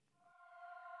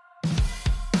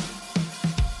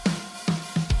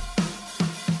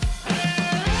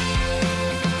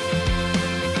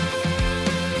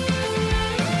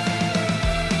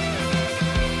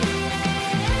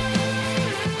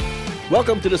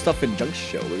Welcome to the Stuff and Junk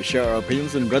Show, where we share our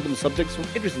opinions on random subjects from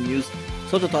interesting news,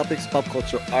 social topics, pop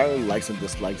culture, our likes and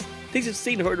dislikes, things you've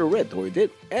seen, heard, or read, or we did,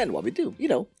 and what we do. You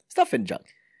know, stuff and junk.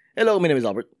 Hello, my name is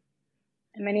Albert.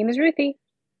 And my name is Ruthie.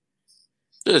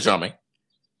 This is drumming.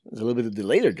 There's a little bit of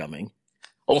delay there, drumming.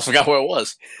 Almost forgot where it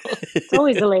was. It's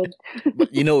always delayed.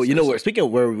 But you know where. Speaking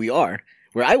of where we are,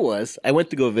 where I was, I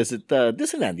went to go visit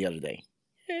Disneyland the other day.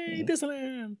 Hey,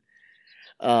 Disneyland!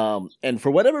 And for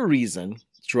whatever reason,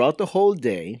 throughout the whole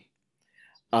day,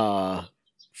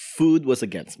 food was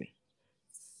against me.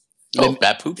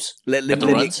 Bad poops?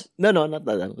 No, not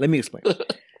that. Let me explain.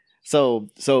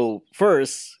 So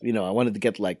first, I wanted to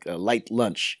get like a light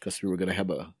lunch because we were going to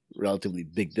have a relatively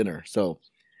big dinner. So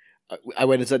I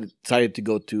went and decided to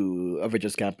go to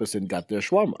Avengers campus and got their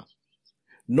shawarma.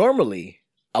 Normally,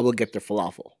 I will get their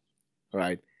falafel,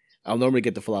 right? I'll normally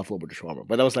get the falafel over the shawarma.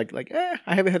 But I was like, I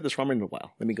haven't had the shawarma in a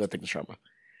while. Let me go take the shawarma.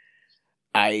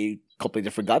 I completely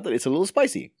forgot that it's a little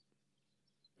spicy.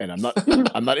 And I'm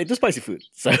not into spicy food.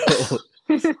 So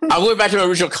I'm going back to my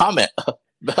original comment.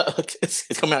 It's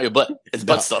coming out your butt. It's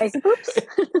butt stuff. Spicy poops?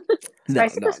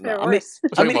 Spicy poops are worse.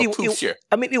 I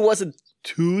mean, it wasn't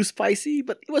too spicy,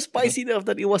 but it was spicy enough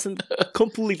that it wasn't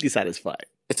completely satisfying.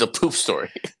 It's a poop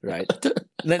story, right?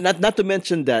 Not to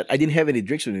mention that I didn't have any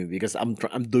drinks with me because I'm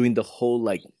doing the whole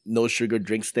like no sugar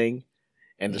drinks thing,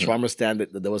 and the shawarma stand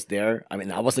that was there. I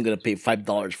mean, I wasn't gonna pay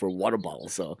 $5 for a water bottle,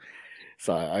 so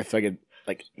I figured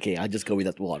like, okay, I'll just go with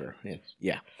that water.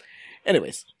 Yeah.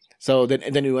 Anyways, so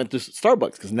then we went to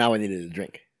Starbucks because now I needed a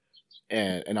drink,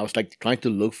 and I was like trying to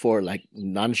look for like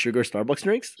non-sugar Starbucks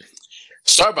drinks.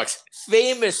 Starbucks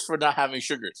famous for not having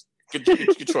sugars.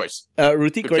 Good choice.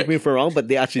 Ruthie, correct me if I'm wrong, but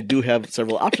they actually do have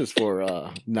several options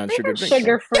for non-sugar drinks.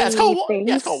 Sugar-free it's called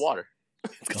water.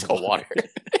 It's called water.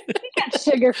 We got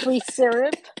sugar-free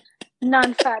syrup,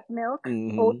 non-fat milk,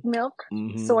 oat milk,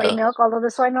 soy milk, although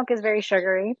the soy milk is very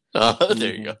sugary.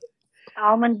 There you go.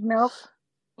 Almond milk.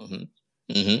 Don't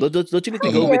you need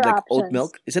to go with like oat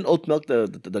milk? Isn't oat milk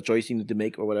the choice you need to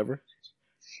make or whatever?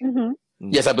 Mm-hmm.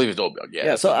 Yes, I believe it's oat milk.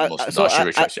 Yeah. So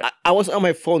I was on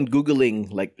my phone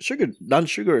googling like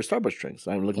non-sugar Starbucks drinks.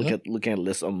 I'm looking at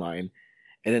lists online,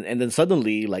 and then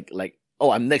suddenly like oh,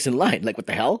 I'm next in line. Like what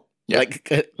the hell? Yeah.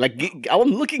 Like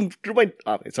I'm looking through my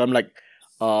so I'm like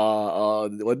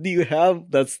what do you have?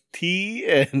 That's tea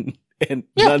and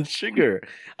non-sugar.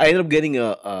 I ended up getting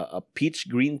a peach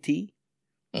green tea.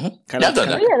 Kind of, those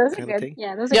are good.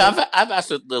 Yeah, those are good. I've asked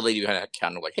the lady behind that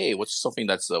counter, like, hey, what's something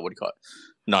that's what do you call it,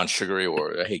 non-sugary,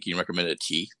 or hey, can you recommend a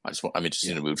tea? I'm interested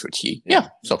in the mood for tea. Yeah,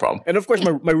 no problem. And of course,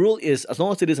 my rule is as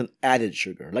long as it is an added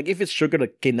sugar. Like if it's sugar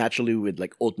that came naturally with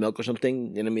like oat milk or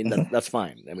something, you know what I mean? That's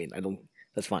fine. I mean,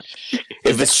 that's fine.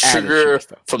 If it's sugar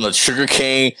from the sugar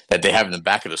cane that they have in the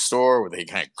back of the store, where they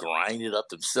kind of grind it up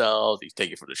themselves, they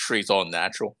take it from the tree, it's all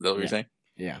natural. Is that what you're saying?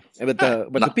 Yeah, but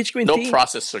the peach green tea, no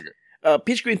processed sugar.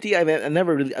 Peach green tea, I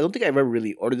don't think I've ever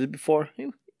really ordered it before.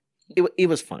 It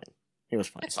was fine. It was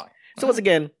fine. It's fine. So once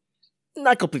again,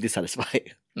 not completely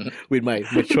satisfied with my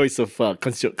choice of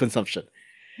consumption.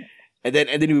 And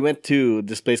then we went to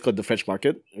this place called the French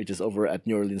Market, which is over at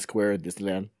New Orleans Square,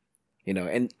 Disneyland.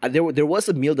 And there was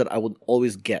a meal that I would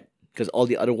always get because all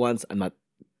the other ones I'm not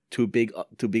too big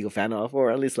a fan of, or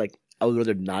at least like I would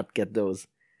rather not get those.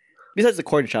 Besides the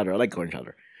corn chowder, I like corn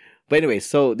chowder. But anyway,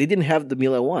 so they didn't have the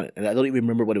meal I wanted, and I don't even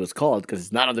remember what it was called because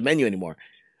it's not on the menu anymore.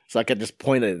 So I could just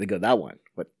point at it and go that one.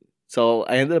 But so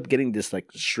I ended up getting this like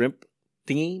shrimp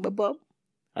thingy, bob.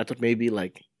 I thought maybe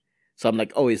like, so I'm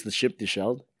like, oh, is the shrimp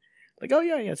deshelled? Like, oh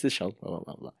yeah, it's deshelled. Blah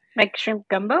blah blah. Like shrimp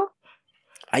gumbo.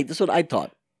 That's what I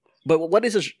thought. But what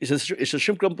is a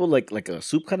shrimp gumbo like a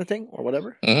soup kind of thing or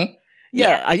whatever? Mm-hmm.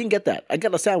 Yeah, I didn't get that. I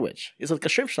got a sandwich. It's like a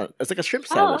shrimp sandwich. It's like a shrimp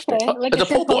sandwich. Oh, okay. Like a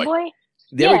shrimp po' boy.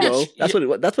 There we go. That's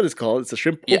what it's called. It's a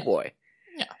shrimp po' boy.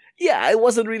 Yeah, I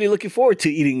wasn't really looking forward to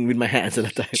eating with my hands at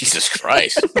the time. Jesus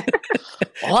Christ!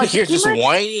 All I hear is just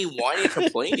whiny,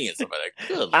 complaining and stuff like that.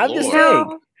 Good I'm Lord. just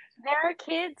saying. There are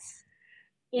kids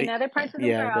in other parts of the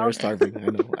world. Yeah, they're starving.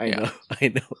 I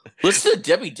know. Listen to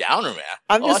Debbie Downer, man.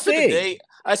 I'm just saying.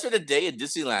 I spent a day in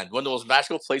Disneyland, one of the most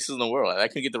magical places in the world. I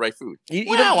couldn't get the right food. You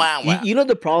know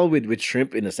the problem with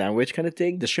shrimp in a sandwich kind of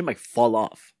thing? The shrimp fall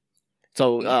off.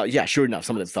 So sure enough,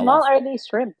 some of them fell off. Small are these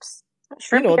shrimps?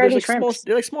 Shrimp they're like shrimps.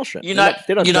 They're like small shrimp. You're not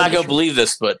gonna believe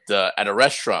this, but at a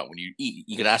restaurant when you eat,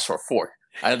 you can ask for a fork.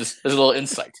 I have there's a little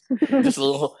insight. Just a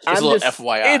little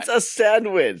FYI. It's a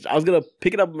sandwich. I was gonna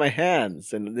pick it up with my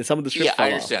hands, and some of the shrimp fall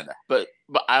I understand that, but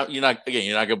you're not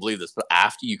gonna believe this. But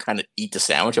after you kind of eat the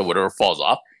sandwich or whatever falls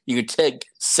off, you can take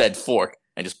said fork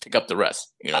and just pick up the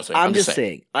rest. You know what I'm saying? I'm just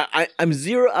saying. I'm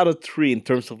 0 out of 3 in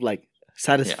terms of like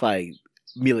satisfying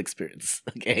meal experience.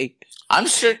 Okay. I'm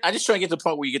sure. I just trying to get to the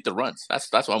point where you get the runs.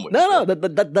 That's what I'm waiting No, for.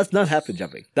 that does not happen,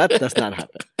 jumping. That does not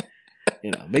happen.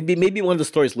 Maybe one of the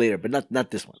stories later, but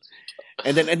not this one.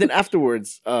 And then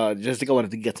afterwards, Jessica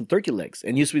wanted to get some turkey legs,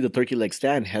 and usually the turkey leg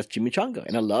stand has chimichanga,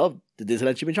 and I love the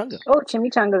Disneyland chimichanga. Oh,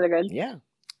 chimichangas are good. Yeah,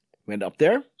 went up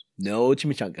there, no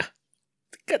chimichanga.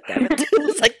 God damn it!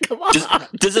 It's like, come on.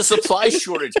 There's a supply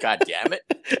shortage. God damn it!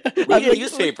 Read the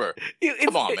newspaper.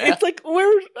 Come on, man. It's like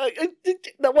where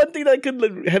that one thing that I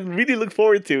could have really looked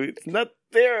forward to. It's not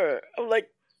there. I'm like,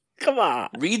 come on.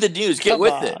 Read the news. Get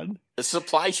with it. The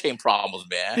supply chain problems,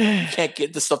 man. You can't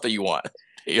get the stuff that you want.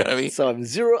 You know what I mean? So I'm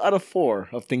 0 out of 4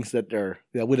 of things that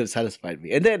would have satisfied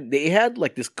me. And then they had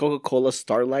like this Coca-Cola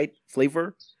Starlight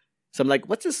flavor. So I'm like,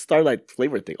 what's this Starlight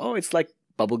flavor thing? Oh, it's like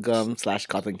bubblegum /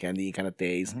 cotton candy kind of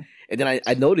taste. Mm-hmm. And then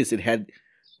I noticed it had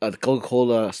the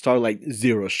Coca-Cola Starlight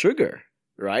zero sugar,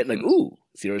 right? Like, ooh,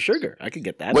 zero sugar. I could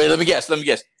get that. Wait, let me guess.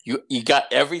 You got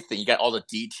everything. You got all the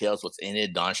details, what's in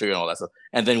it, non-sugar and all that stuff.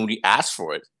 And then when you asked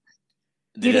for it,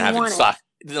 they didn't have it in stock.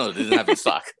 No, they didn't have it in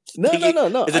stock. No.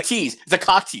 It's a tease. It's a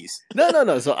cock tease.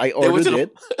 No. So I ordered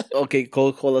it. Okay,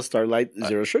 Coca-Cola Starlight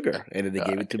zero sugar. And then they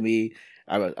gave it to me.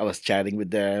 I was chatting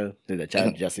with them. Then I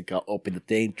chatted with Jessica, opened the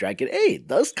thing, drank it. Hey, it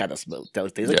does kind of smell.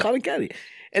 Tastes like cotton candy.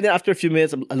 And then after a few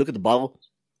minutes, I look at the bottle.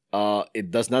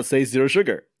 It does not say zero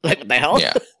sugar. Like, what the hell?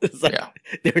 Yeah. It's like,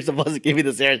 they were supposed to give me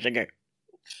the zero sugar.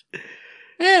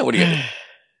 Yeah, what do you get?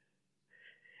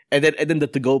 And then the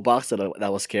to-go box that I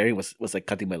was carrying was like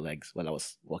cutting my legs when I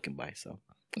was walking by. So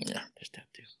yeah, there's that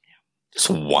too. Yeah, just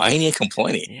whining and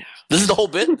complaining. Yeah, this is the whole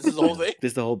bit. This is the whole thing. This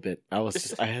is the whole bit. I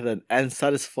had an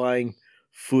unsatisfying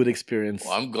food experience.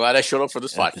 Well, I'm glad I showed up for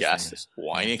this podcast. Just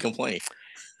whining and complaining.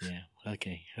 Yeah.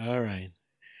 Okay. All right.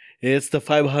 It's the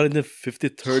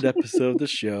 553rd episode of the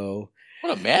show.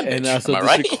 What a man! And as of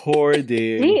this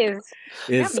recording,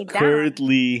 it's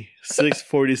currently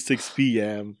 6:46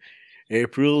 p.m.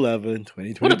 April 11,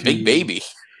 2022. What a big baby.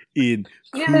 In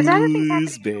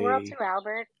Coos Bay. Too,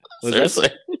 Albert. Seriously?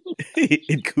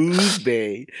 In Coos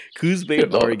Bay,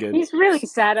 Oregon. He's really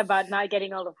sad about not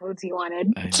getting all the foods he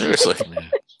wanted. Seriously.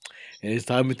 And it's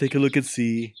time to take a look and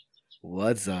see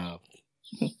what's up.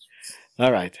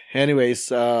 All right. Anyways,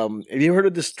 have you heard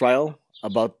of this trial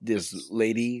about this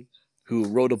lady who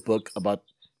wrote a book about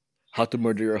how to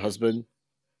murder your husband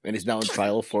and is now on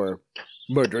trial for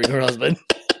murdering her husband?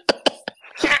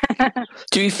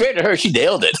 To be fair to her, she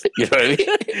nailed it. You know what I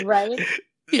mean? Right?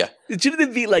 Yeah. It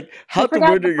shouldn't be like how to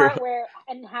murder your husband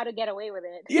and how to get away with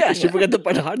it. Yeah, she forgot the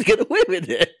part of how to get away with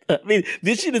it. I mean,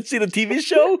 did she see the TV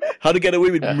show? How to Get Away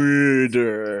with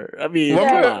Murder. I mean,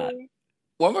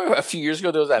 remember a few years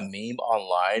ago there was that meme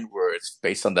online where it's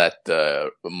based on that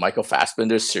Michael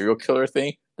Fassbender serial killer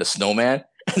thing, the snowman,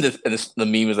 and the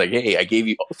meme is like, "Hey, I gave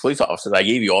you police officers. I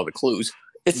gave you all the clues.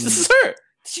 This is her.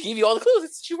 She gave you all the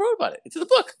clues. She wrote about it. It's in the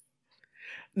book."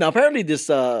 Now, apparently, this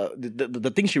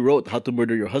the thing she wrote, "How to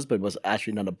Murder Your Husband," was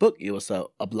actually not a book. It was a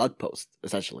blog post,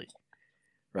 essentially.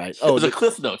 Right? Oh, the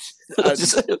Cliff Notes.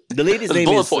 The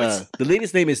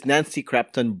lady's name is Nancy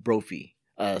Crafton Brophy,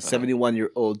 a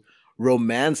 71-year-old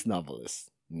romance novelist.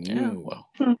 Yeah, well.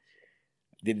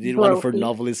 Did one of her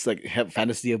novelists like have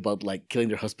fantasy about like killing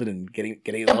their husband and getting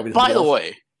it out with? By the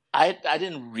way, I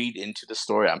didn't read into the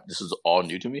story. This was all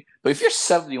new to me. But if you're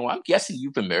 71, I'm guessing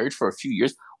you've been married for a few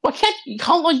years. Why can't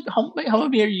how many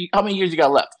years you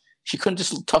got left? She couldn't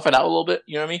just tough it out a little bit.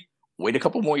 You know what I mean? Wait a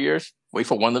couple more years. Wait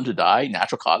for one of them to die.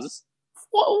 Natural causes.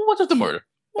 What's with the murder?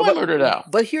 Why murder now?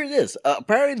 But here it is.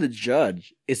 Apparently, the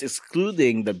judge is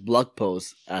excluding the blog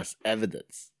post as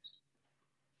evidence.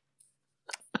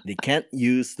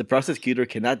 The prosecutor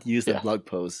cannot use the blog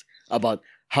post about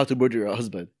how to murder your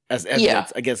husband as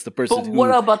evidence against the person. But what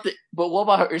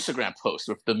about her Instagram post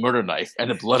with the murder knife and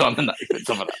the blood on the knife and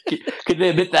some of that? Could they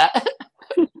admit that?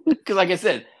 Because, like I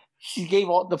said, she gave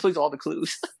the police all the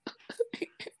clues.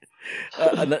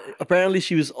 Apparently,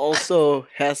 she has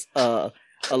a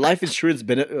life insurance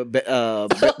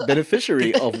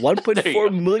beneficiary of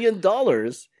 $1.4 million.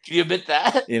 Can you admit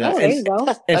that? There you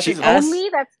go. And she asked,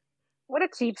 what a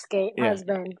cheapskate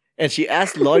husband. And she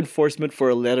asked law enforcement for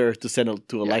a letter to send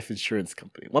to a life insurance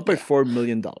company. $1.4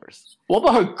 million. What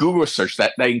about her Google search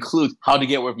that includes how to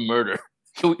get away with murder?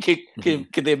 Can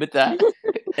they admit that?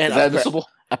 And is that admissible?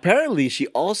 Apparently, she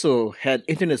also had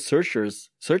internet searches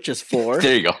for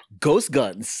there you go. Ghost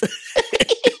guns.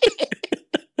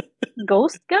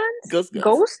 Ghost guns? Ghost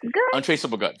guns?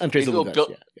 Untraceable guns. Untraceable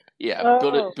guns.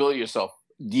 Build it yourself.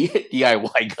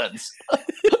 DIY guns.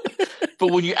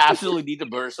 But when you absolutely need to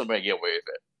murder somebody, get away with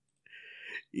it.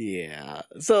 Yeah.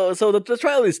 So the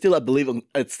trial is still, I believe,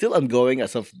 it's still ongoing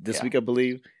as of this week, I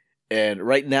believe. and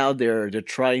right now they're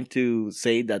trying to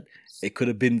say that it could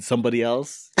have been somebody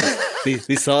else.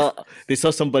 They saw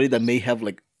somebody that may have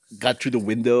like got through the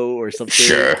window or something.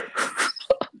 Sure.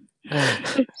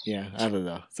 Yeah, I don't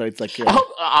know. So it's like,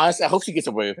 Honestly, I hope she gets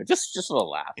away with it. Just for the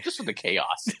laugh, just for the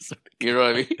chaos. You know what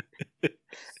I mean?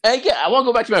 And again, I want to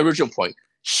go back to my original point.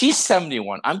 She's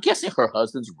 71. I'm guessing her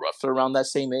husband's roughly around that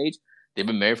same age. They've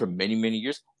been married for many, many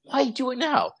years. Why do it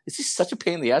now? Is he such a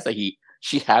pain in the ass that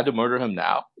she had to murder him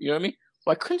now? You know what I mean?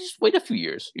 Why couldn't he just wait a few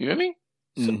years? You know what I mean?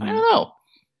 So, I don't know.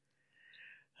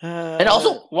 And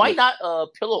also, why not a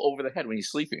pillow over the head when he's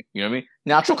sleeping? You know what I mean?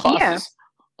 Natural causes. Yeah.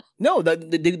 No, they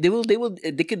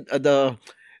can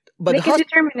but they can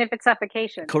determine if it's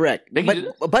suffocation. Correct. But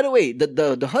by the way,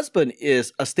 the husband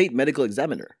is a state medical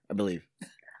examiner, I believe.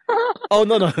 Oh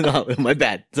no! My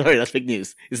bad. Sorry, that's fake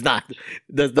news. It's not.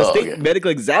 The state medical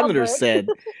examiner said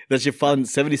that she found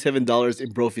 $77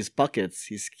 in Brophy's pockets.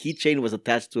 His keychain was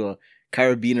attached to a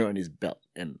carabiner on his belt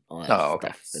and all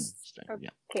that stuff. And,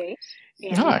 Okay.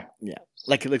 Yeah.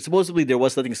 Like supposedly there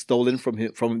was nothing stolen from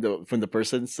the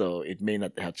person, so it may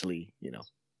not actually,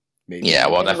 maybe. Yeah,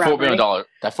 well, that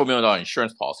 $4 million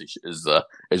insurance policy is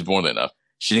more than enough.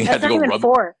 She didn't have to go rub.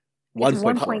 1.4. Oh, it's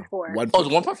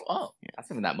 1.4. Oh, that's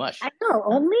not even that much. I know,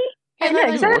 only.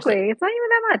 Yeah, exactly. It's not even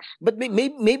that much. But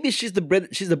maybe she's the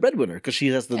breadwinner because she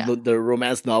has the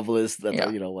romance novelist that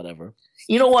whatever.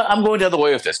 You know what? I'm going the other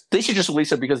way with this. They should just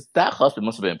release her because that husband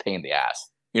must have been a pain in the ass.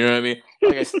 You know what I mean?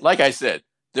 Like I said,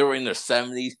 they were in their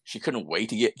 70s. She couldn't wait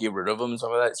to get rid of him and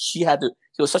stuff like that. She had to.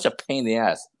 He was such a pain in the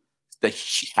ass that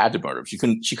she had to murder him.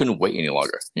 She couldn't wait any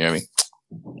longer. You know what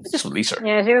I mean? Just release her.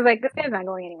 Yeah, she was like, this guy's not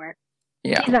going anywhere.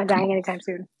 Yeah. He's not dying anytime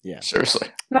soon. Yeah. Seriously.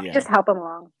 Just help him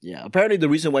along. Yeah. Apparently, the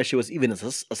reason why she was even a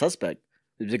suspect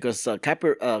is because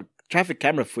traffic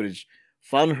camera footage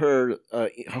found her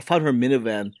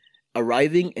minivan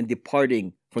arriving and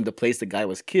departing from the place the guy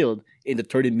was killed in the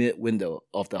 30-minute window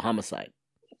of the homicide.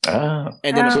 And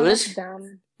then by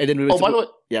the way,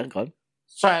 yeah, go on.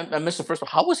 Sorry, I missed the first one.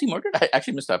 How was he murdered? I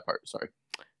actually missed that part. Sorry.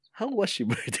 How was she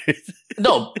murdered?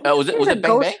 No, was it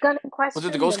Bang Bang? Gun in question, was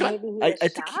it the ghost gun?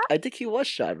 I think he was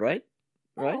shot, right?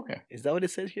 Right? Oh, okay. Is that what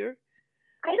it said here?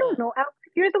 I don't know. Alex,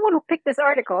 you're the one who picked this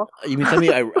article. You mean tell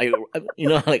me I read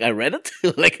it?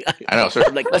 I know, sir.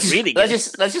 Let's reading.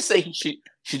 Let's just say she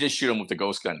did shoot him with the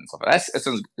ghost gun and stuff.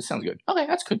 It sounds good. Okay,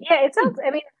 that's good. Yeah, it sounds.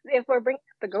 I mean, if we're bringing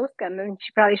up the ghost gun, then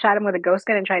she probably shot him with a ghost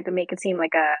gun and tried to make it seem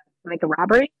like a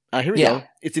robbery. Here we go.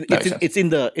 It's in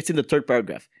the third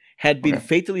paragraph. Had been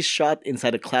fatally shot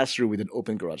inside a classroom with an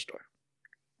open garage door.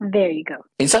 There you go.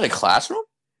 Inside a classroom?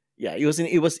 Yeah, it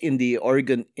was in the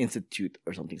Oregon Institute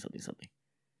or something.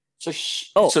 So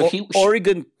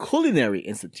Oregon Culinary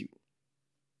Institute.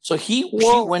 So she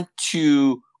went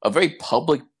to a very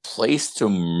public place to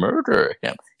murder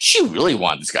him. She really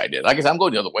wanted this guy dead. Like I said, I'm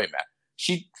going the other way, man.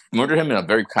 She murdered him in a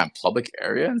very kind of public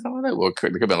area and something like that. Well,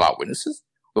 there could have been a lot of witnesses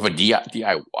with a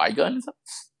DIY gun and stuff.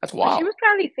 That's wild. She was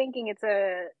probably thinking it's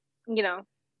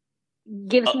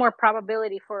gives more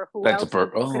probability for who else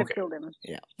could have killed him.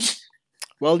 Yeah.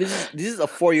 Well, this is a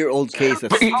 4-year-old case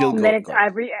that's still going.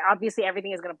 Obviously,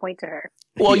 everything is going to point to her.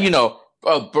 Well,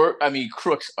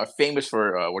 crooks are famous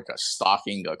for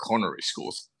stalking culinary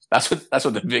schools. That's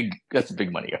the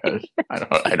big money.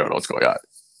 I don't know what's going on.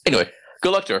 Anyway,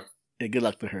 good luck to her. Yeah, good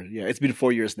luck to her. Yeah, it's been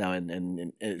 4 years now,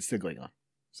 and it's still going on.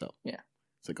 So yeah,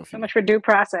 so much for due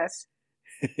process.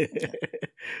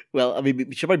 Well, I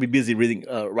mean, she'll probably be busy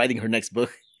writing her next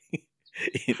book.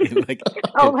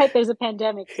 Right, there's a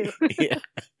pandemic too. Yeah.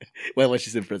 Well, when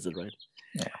she's in prison, right?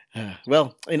 Yeah.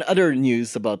 Well, in other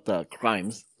news about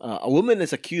crimes, a woman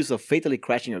is accused of fatally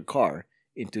crashing her car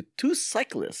into 2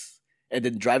 cyclists and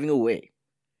then driving away,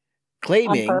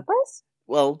 claiming on purpose.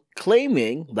 Well,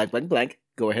 claiming blank blank blank.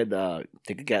 Go ahead,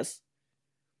 take a guess.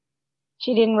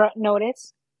 She didn't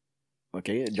notice.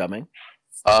 Okay, Jameng.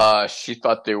 She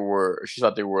thought they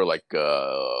were like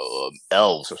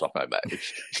elves or something like that.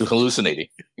 She was hallucinating.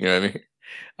 You know what I mean?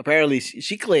 Apparently,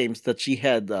 she claims that she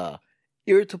had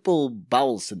irritable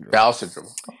bowel syndrome.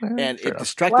 And it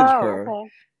distracted her. Okay.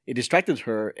 It distracted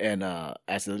her and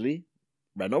accidentally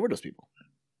ran over those people.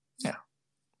 Yeah,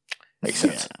 makes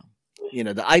sense.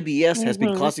 Yeah. The IBS has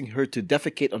been causing her to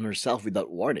defecate on herself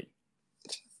without warning.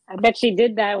 I bet she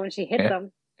did that when she hit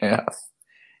them. Yeah.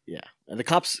 Yeah, and the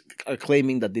cops are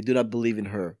claiming that they do not believe in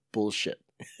her bullshit.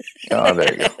 Oh,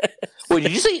 there you go. Wait,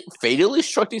 did you say fatally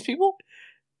struck these people?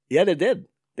 Yeah, they did.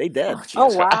 They did.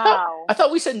 Oh wow! I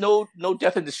thought we said no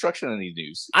death and destruction in these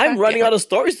news. I'm running out of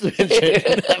stories to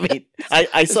mention. I mean,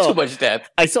 I saw too much death.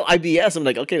 I saw IBS. I'm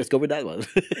like, okay, let's go with that one.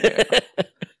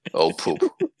 Oh poop!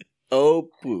 Oh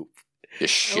poop!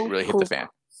 This shit really hit the fan.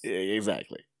 Yeah,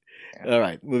 exactly. All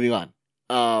right, moving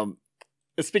on.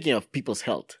 Speaking of people's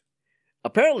health,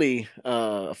 apparently,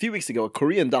 a few weeks ago, a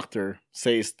Korean doctor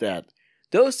says that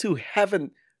those who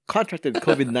haven't contracted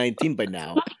COVID-19 by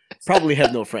now probably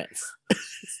have no friends.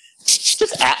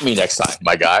 Just at me next time,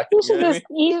 my guy. He should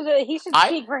he should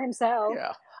speak for himself.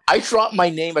 Yeah. I drop my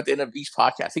name at the end of each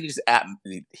podcast. He just at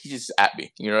me. He just at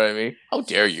me. You know what I mean? How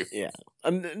dare you? Yeah.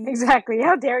 Exactly.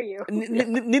 How dare you?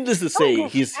 Needless to say, I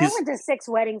went to 6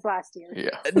 weddings last year.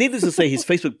 Yeah. Needless to say, his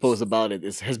Facebook post about it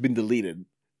has been deleted.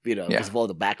 Because of all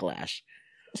the backlash.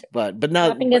 But now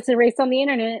nothing gets erased on the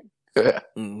internet.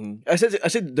 Mm-hmm. I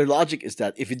said their logic is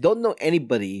that if you don't know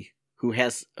anybody who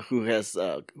had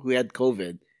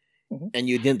COVID, and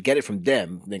you didn't get it from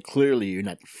them, then clearly you're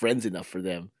not friends enough for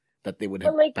them that they would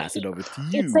have passed it over to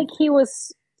you. It's like he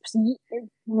was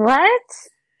what?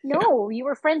 No, you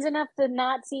were friends enough to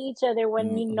not see each other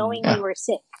when you knowing you were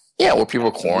sick. Yeah, or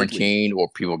people quarantined, or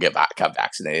people got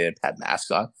vaccinated, had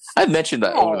masks on. I mentioned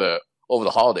that over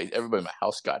the holidays, everybody in my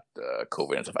house got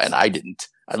COVID and stuff, and I didn't.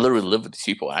 I literally lived with these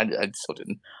people, and I still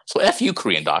didn't. So F you,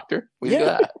 Korean doctor.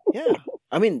 Yeah.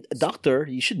 I mean, doctor,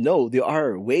 you should know there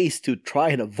are ways to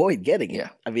try and avoid getting it. Yeah.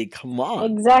 I mean, come on.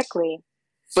 Exactly.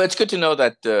 But it's good to know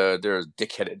that there are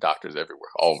dick-headed doctors everywhere,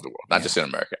 all over the world, not just in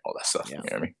America, all that stuff. Yeah. You know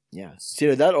what I mean? Yeah. It's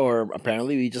either that, or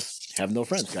apparently we just have no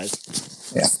friends, guys.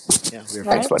 Yeah. We're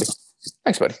Thanks, friends. buddy.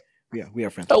 Thanks, buddy. Yeah, we are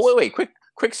friends. Oh, wait.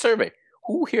 Quick survey.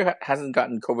 Who here hasn't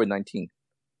gotten COVID-19?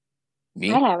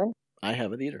 Me? I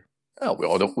haven't either. Oh, we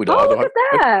all don't. Look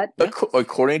at that.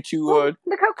 According to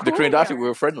the Korean doctor, we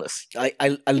were friendless.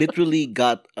 I literally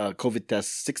got a COVID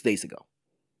test 6 days ago.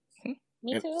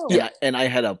 Me too. Yeah, and I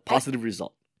had a positive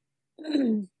result.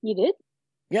 You did?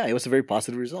 Yeah, it was a very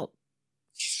positive result.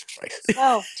 Jesus Christ.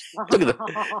 Oh. Look at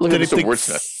Mr.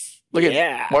 Wordsmith. Look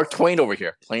at Mark Twain over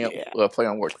here playing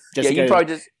on words. Jessica, you probably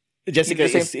just... Jessica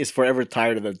is forever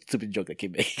tired of the stupid joke that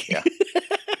keep making. Yeah.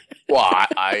 Well,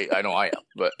 I know I am,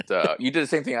 but you did the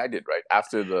same thing I did, right?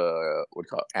 After the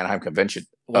Anaheim Convention,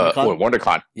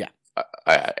 WonderCon. Yeah.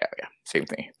 Yeah, same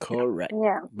thing. Correct.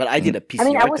 Yeah, but I did a PCR. I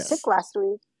mean, I was sick last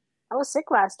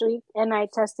week, and I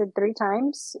tested 3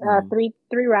 times, three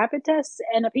rapid tests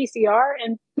and a PCR,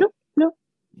 and nope.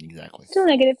 Exactly. Still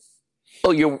negative.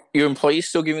 Oh, your employees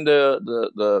still giving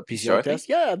the PCR test?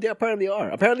 Yeah, they apparently are.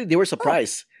 Apparently, they were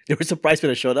surprised. They were surprised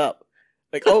when I showed up.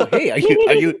 Like, oh, hey, are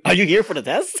you here for the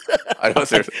test? I know,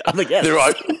 seriously. I'm like, yes. They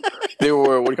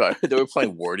were They were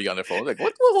playing Wordy on their phone. Like,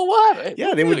 what happened?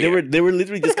 Yeah, they were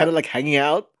literally just kind of like hanging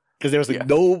out because there was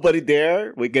nobody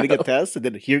there. We're getting a test, and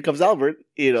then here comes Albert.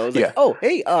 It's like, oh,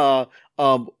 hey, are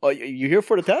you here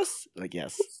for the test? Like,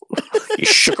 yes. You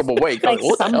shook him awake. Like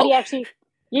somebody actually.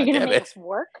 You're going to make us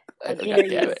work? God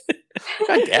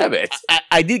damn it.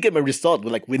 I did get my result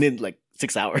within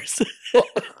 6 hours.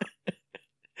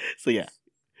 So yeah,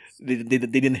 they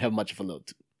didn't have much of a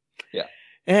load. Yeah.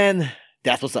 And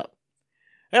that's what's up.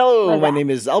 Hello, my name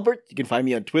is Albert. You can find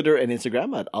me on Twitter and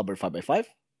Instagram at Albert5x5.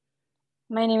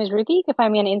 My name is Ruthie. You can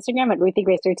find me on Instagram at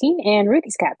RuthieGrace13 and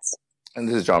Ruthie's Cats. And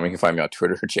this is John. You can find me on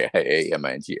Twitter,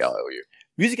 JIAMINGLOU.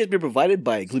 Music has been provided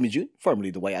by Gloomy June,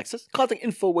 formerly the Y-Axis. Contact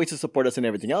info, ways to support us, and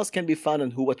everything else can be found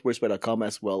on whowhatwhereswhere.com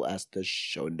as well as the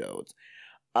show notes.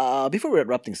 Before we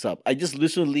wrap things up, I just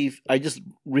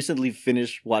recently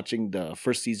finished watching the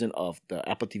first season of the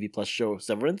Apple TV Plus show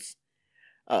Severance.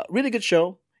 Really good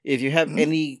show. If you have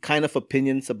any kind of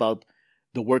opinions about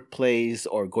the workplace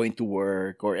or going to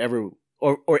work or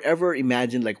ever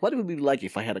imagine what it would be like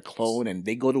if I had a clone and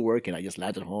they go to work and I just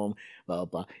land at home, blah, blah,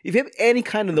 blah. If you have any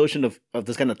kind of notion of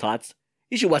this kind of thoughts,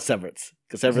 you should watch Severance,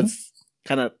 because Severance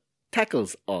kind of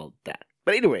tackles all that.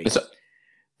 But anyway,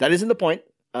 that isn't the point.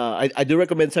 I do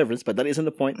recommend Severance, but that isn't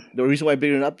the point. The reason why I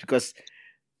bring it up because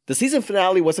the season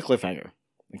finale was a cliffhanger.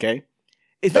 Okay,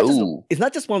 it's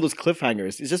not just one of those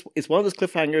cliffhangers. It's one of those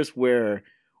cliffhangers where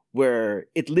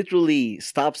it literally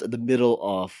stops at the middle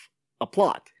of a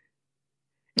plot.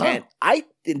 Oh.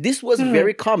 And this was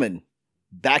very common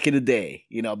back in the day.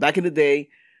 Back in the day,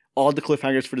 all the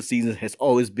cliffhangers for the season has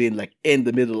always been in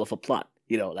the middle of a plot.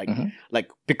 Like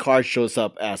Picard shows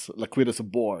up as Laquita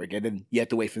Borg, and then you have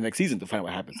to wait for the next season to find out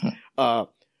what happens.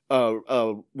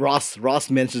 Ross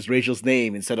mentions Rachel's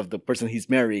name instead of the person he's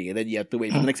marrying, and then you have to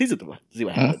wait for the next season to see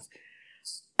what happens.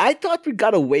 I thought we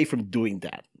got away from doing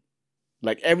that.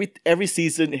 Every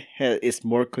season is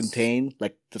more contained.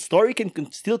 The story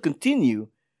can still continue,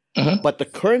 but the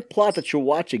current plot that you're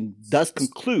watching does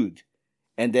conclude.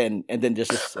 And then there's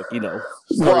just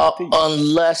well,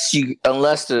 unless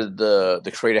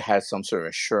the creator has some sort of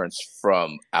insurance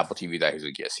from Apple TV that he's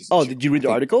a guest. Oh, did you read the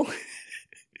article?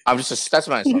 That's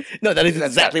my assumption. No, that is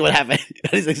exactly what happened.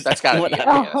 That is exactly what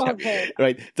happened. Okay.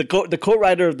 Right. The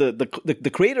co-writer of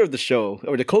the creator of the show,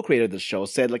 or the co-creator of the show,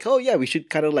 said like, oh yeah, we should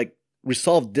kind of like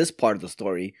resolve this part of the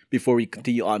story before we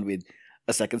continue on with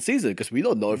a second season, because we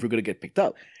don't know if we're going to get picked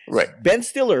up. Right. Ben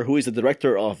Stiller, who is the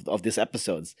director of these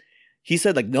episodes, he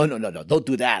said like, no, don't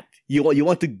do that. You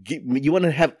want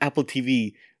to have Apple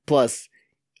TV Plus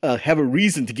have a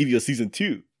reason to give you a season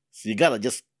 2, so you gotta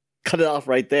just cut it off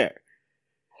right there.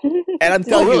 And I'm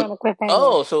telling you,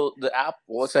 so the app,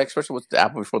 what's that expression? What's the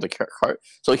apple before the cart?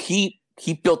 So he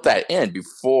built that in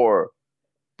before.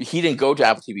 He didn't go to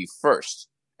Apple TV first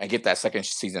and get that second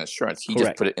season insurance. He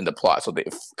just put it in the plot, so they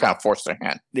kind of forced their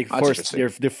hand. They forced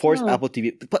Apple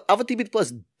TV. But Apple TV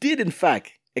Plus did in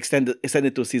fact extend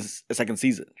it to a second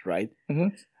season, right?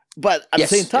 Mm-hmm. But at the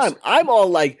same time, I'm all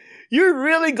like, you're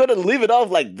really gonna leave it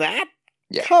off like that?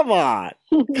 Yeah. Come on.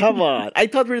 I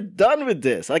thought we were done with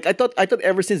this. Like I thought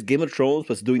ever since Game of Thrones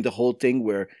was doing the whole thing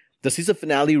where the season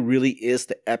finale really is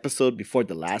the episode before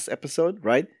the last episode,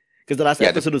 right? Because the last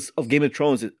episode of Game of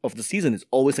Thrones of the season is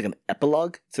always like an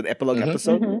epilogue. It's an epilogue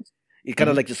episode. Mm-hmm. It kind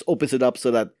of like just opens it up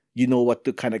so that you know what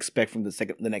to kind of expect from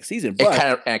the next season. But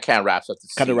it kind of wraps up the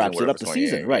season. Kind of wraps it up the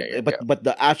season, right? But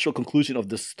the actual conclusion of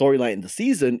the storyline in the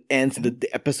season ends in the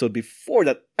episode before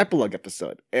that epilogue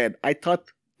episode. And I thought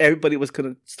everybody was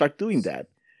going to start doing that,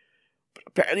 but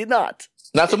apparently not.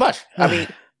 Not so much. I mean,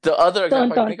 the other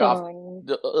example I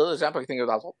can think of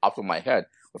off of my head,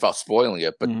 without spoiling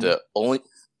it, but the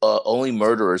only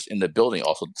murderers in the building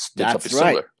also did something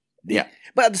similar. Yeah,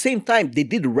 but at the same time, they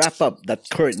did wrap up that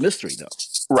current mystery, though.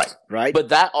 Right. But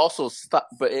that also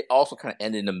stopped. But it also kind of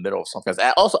ended in the middle of something.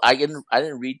 Also, I didn't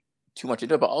read too much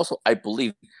into it, but also I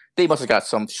believe they must have got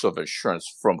some sort of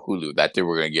insurance from Hulu that they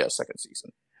were going to get a second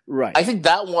season. Right. I think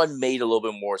that one made a little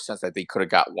bit more sense that they could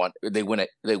have got one. They went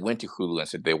to Hulu and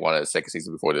said they wanted a second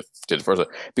season before they did the first one,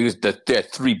 because they're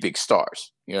 3 big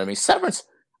stars. You know what I mean? Severance.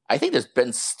 I think there's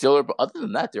Ben Stiller, but other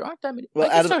than that, there aren't that many. Well,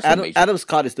 Adam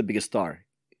Scott is the biggest star.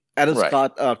 Adam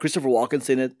Scott, Christopher Walken's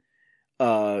in it.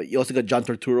 You also got John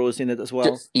Turturro is in it as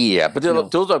well.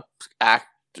 But those are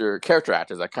character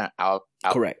actors that kind of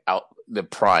out the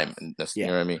prime. You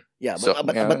know what I mean? Yeah,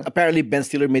 but apparently Ben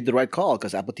Stiller made the right call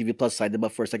because Apple TV Plus signed them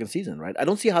up for a second season, right? I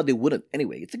don't see how they wouldn't.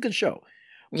 Anyway, it's a good show,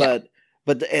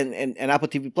 but and Apple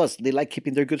TV Plus, they like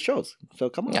keeping their good shows. So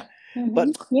come on. Yeah. But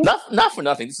not for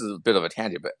nothing. This is a bit of a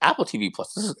tangent, but Apple TV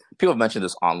Plus. People have mentioned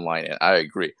this online, and I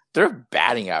agree. Their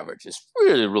batting average is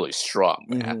really, really strong,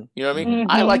 man. Mm-hmm. You know what I mean?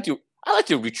 Mm-hmm. I like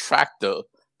to retract the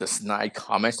snide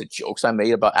comments, the jokes I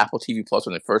made about Apple TV Plus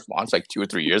when they first launched like 2 or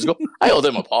 3 years ago. I owe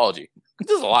them an apology.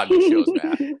 There's a lot of good shows,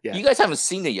 man. Yeah. You guys haven't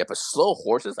seen it yet, but Slow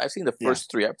Horses, I've seen the first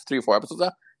 3 or 4 episodes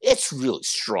now. It's really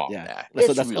strong, man.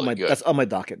 That's really good. That's on my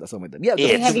docket. Yeah.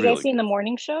 Have you guys seen The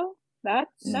Morning Show? That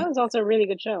was also a really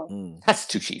good show. That's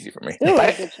too cheesy for me.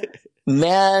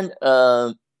 Man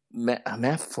for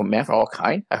All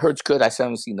Kind. I heard it's good. I still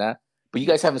haven't seen that. But you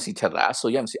guys haven't seen Ted Lasso.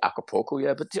 You haven't seen Acapulco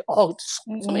yet. But so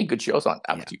many good shows on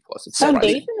Apple TV Plus.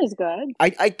 Foundation is good.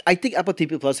 I think Apple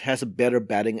TV Plus has a better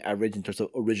batting average in terms of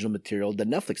original material than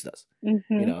Netflix does.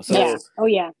 Mm-hmm. You know, so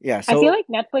yeah. So, I feel like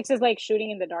Netflix is like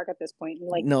shooting in the dark at this point,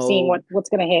 like seeing what's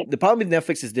gonna hit. The problem with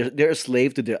Netflix is they're a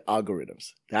slave to their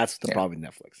algorithms. That's the problem with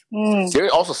Netflix. They're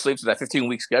also slaves to that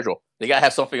 15-week schedule. They gotta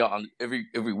have something on every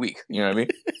week. You know what I mean?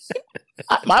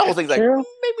 My whole thing's like,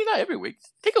 maybe not every week.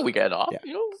 Take a weekend off.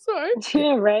 You know, it's all right.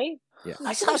 Yeah, right. Yeah.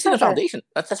 I still haven't seen the Foundation.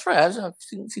 That's right. I haven't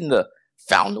seen the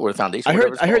Foundation.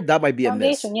 I heard that might be a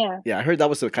miss. Yeah, I heard that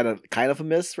was a kind of a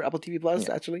miss for Apple TV Plus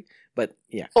actually. But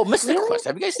yeah. Oh, Mystic Quest.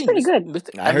 Have you guys seen? Pretty good.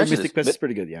 I heard Mystic Quest is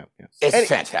pretty good. Yeah. It's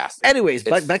fantastic. Anyways,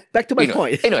 back to my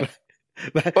point. Anyway,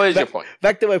 what is your point?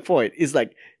 Back to my point is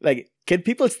like, can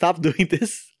people stop doing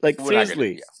this? Like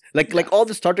seriously, like all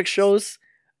the Star Trek shows.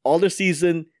 All their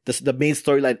season, the main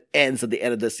storyline ends at the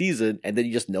end of the season, and then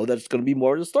you just know that it's going to be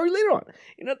more of the story later on.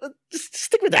 You know, just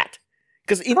stick with that.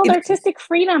 Because it's called artistic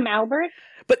freedom, Albert.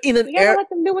 But in an era, let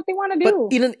them do what they want to do.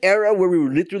 But in an era where we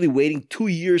were literally waiting 2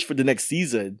 years for the next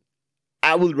season,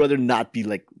 I would rather not be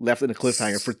like left in a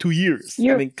cliffhanger for 2 years.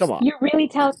 I mean, come on. You're really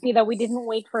telling me that we didn't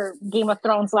wait for Game of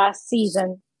Thrones last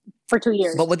season for 2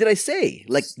 years. But what did I say?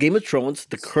 Like Game of Thrones,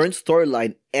 the current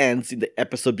storyline ends in the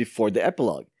episode before the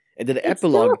epilogue. And then the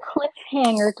epilogue. It's still a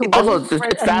cliffhanger to wait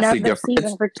for another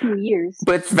season for 2 years.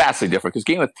 But it's vastly different because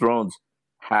Game of Thrones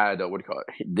had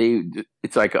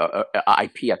it's like a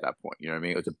IP at that point. You know what I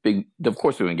mean? It was a big. Of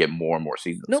course, we're going to get more and more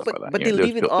seasons. No, but they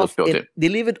leave it off. They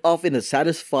leave it off in a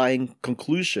satisfying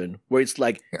conclusion where it's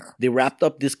like they wrapped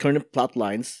up these current plot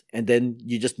lines, and then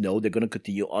you just know they're going to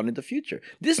continue on in the future.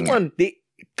 This one, they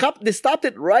stopped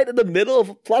it right in the middle of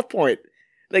a plot point.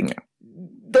 Like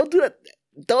Don't do that.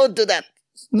 Don't do that.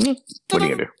 What are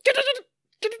you gonna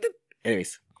do?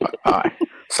 Anyways.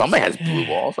 Somebody has blue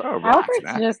balls. Oh,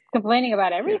 Alfred's just complaining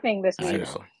about everything this week.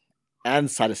 Seriously.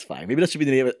 Unsatisfying. Maybe that should be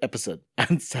the name of the episode.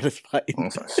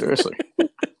 Unsatisfying. Seriously.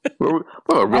 We're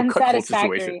a real cuckold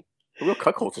situation. Unsatisfactory. A real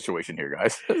cuckold situation here,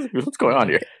 guys. What's going on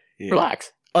here? Yeah.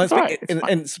 Relax.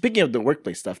 And speaking of the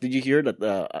workplace stuff, did you hear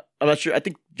that? I'm not sure. I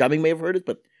think Jamming may have heard it,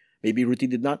 but maybe Ruti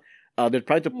did not. They're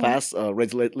trying to pass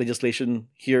legislation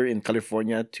here in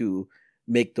California to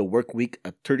make the work week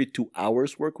a 32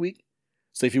 hours work week.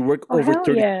 So if you work over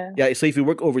 30, so if you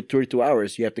work over 32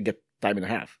 hours, you have to get time and a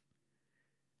half.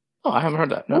 Oh, I haven't heard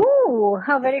that. No. Ooh,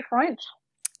 how very French.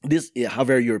 How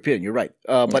very European. You're right.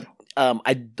 But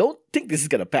I don't think this is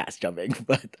gonna pass, Jamming.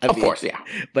 But of course, yeah.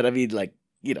 But I mean, like,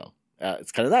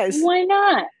 it's kind of nice. Why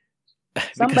not?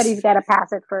 Somebody's got to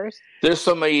pass it first. There's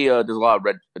so many. There's a lot of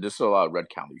red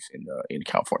counties in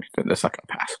California. That's not going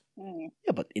to pass.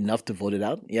 Yeah, but enough to vote it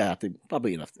out. Yeah,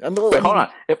 probably enough. Wait, hold on.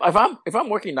 If I'm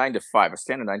working 9 to 5, a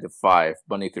standard 9 to 5,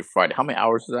 Monday through Friday, how many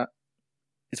hours is that?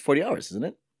 It's 40 hours, isn't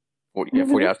it?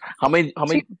 40 hours. How many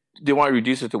do you want to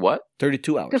reduce it to? What?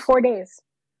 32 hours. To 4 days.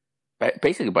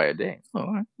 Basically by a day. Oh,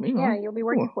 all right. Yeah, you'll be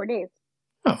working 4 days.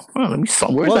 Oh, well, let me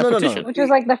saw. Where's that petition? Which is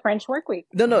like the French work week.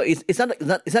 No, it's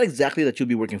not exactly that you'll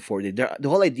be working 4 days. The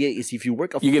whole idea is if you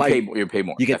work you get paid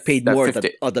more. You get paid more on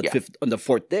the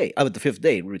fourth day, the fifth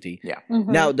day, Ruti. Yeah.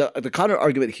 Mm-hmm. Now the counter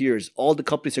argument here is all the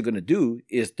companies are going to do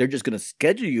is they're just going to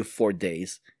schedule you 4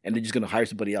 days and they're just going to hire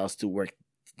somebody else to work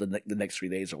the next 3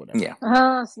 days or whatever.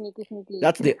 Yeah. Sneaky.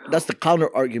 That's the counter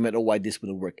argument of why this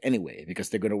wouldn't work anyway, because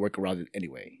they're going to work around it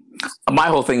anyway. My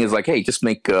whole thing is like, hey, just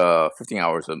make 15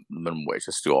 hours a minimum wage.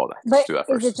 Just do all that. But do that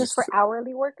first. Is it just for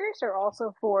hourly workers or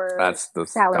also for that's the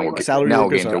salary workers? Salary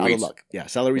workers are out of luck. Yeah,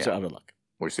 salaries are out of luck.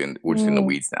 We're just in the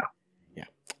weeds now. Yeah.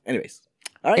 Anyways.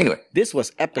 All right. Anyway, this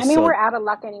was episode. I mean, we're out of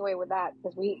luck anyway with that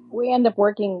because we end up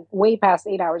working way past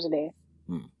 8 hours a day.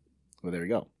 Well, there you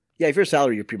go. Yeah, if you're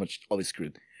salary, you're pretty much always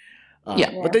screwed.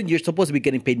 But then you're supposed to be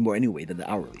getting paid more anyway than the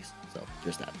hourlies. So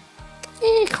there's that.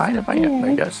 Kind of,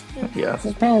 I guess. Yes.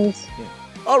 Depends. Yeah.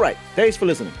 All right. Thanks for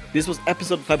listening. This was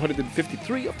episode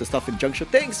 553 of the Stuff in Junk Show.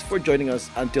 Thanks for joining us.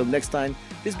 Until next time,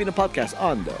 this has been a podcast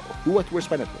on the Who What Where's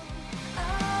My Network.